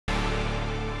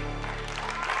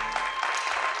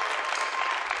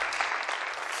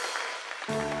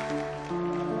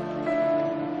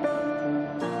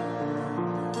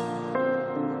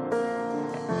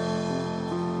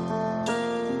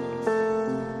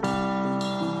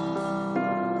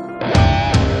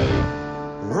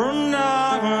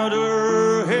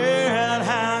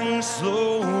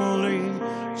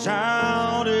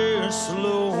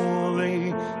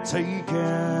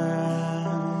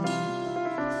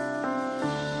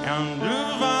and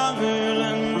the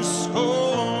violence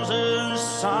causes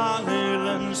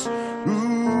silence.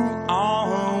 Who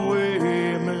are we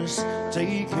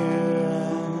mistaken?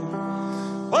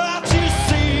 What you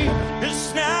see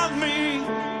is not me,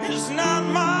 it's not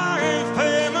my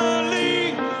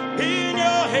family. In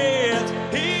your head,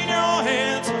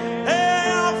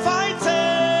 they are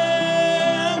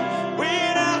fighting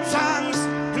with their tanks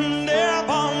and their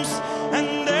bombs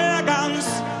and their guns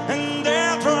and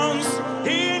their drones.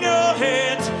 In your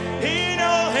head,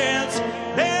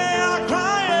 they are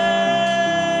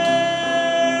crying.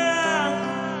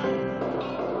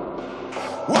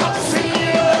 What's in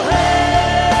your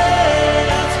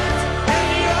head? In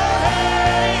your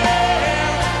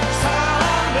head,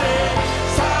 zombie,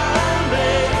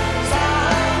 zombie,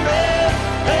 zombie.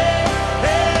 Hey,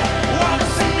 hey.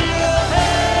 What's in your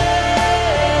head?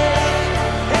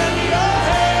 In your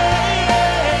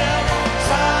head,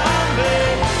 zombie,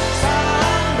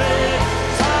 zombie,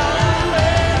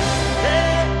 zombie.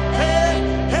 Hey, hey.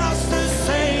 It's the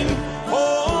same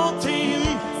old team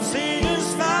since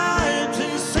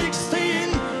 1916.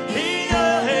 In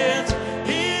your head,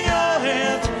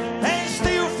 they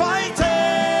still fighting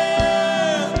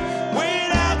with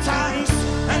their tanks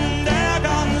and their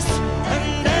guns and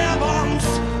their bombs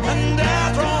and their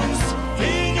drones.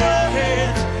 In your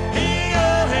head,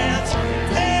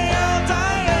 they are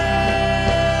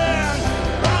dying.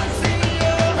 What's in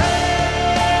your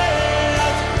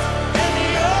head? In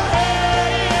your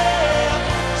head,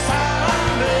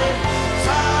 zombie,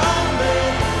 zombie,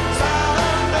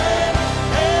 zombie.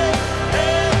 Hey,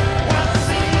 hey. What's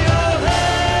in your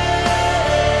head?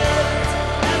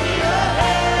 In your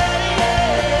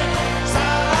head,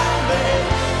 zombie,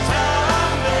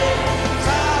 zombie,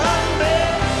 zombie.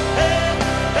 Hey,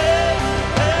 hey,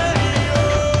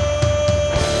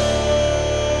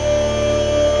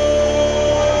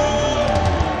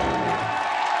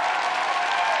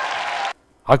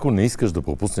 Ако не искаш да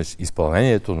пропуснеш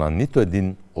изпълнението на нито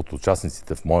един от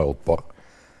участниците в моя отбор,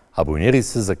 абонирай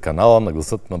се за канала на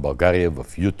Гласът на България в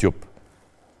YouTube.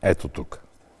 Ето тук.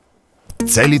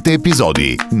 Целите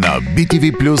епизоди на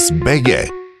BTV+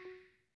 BG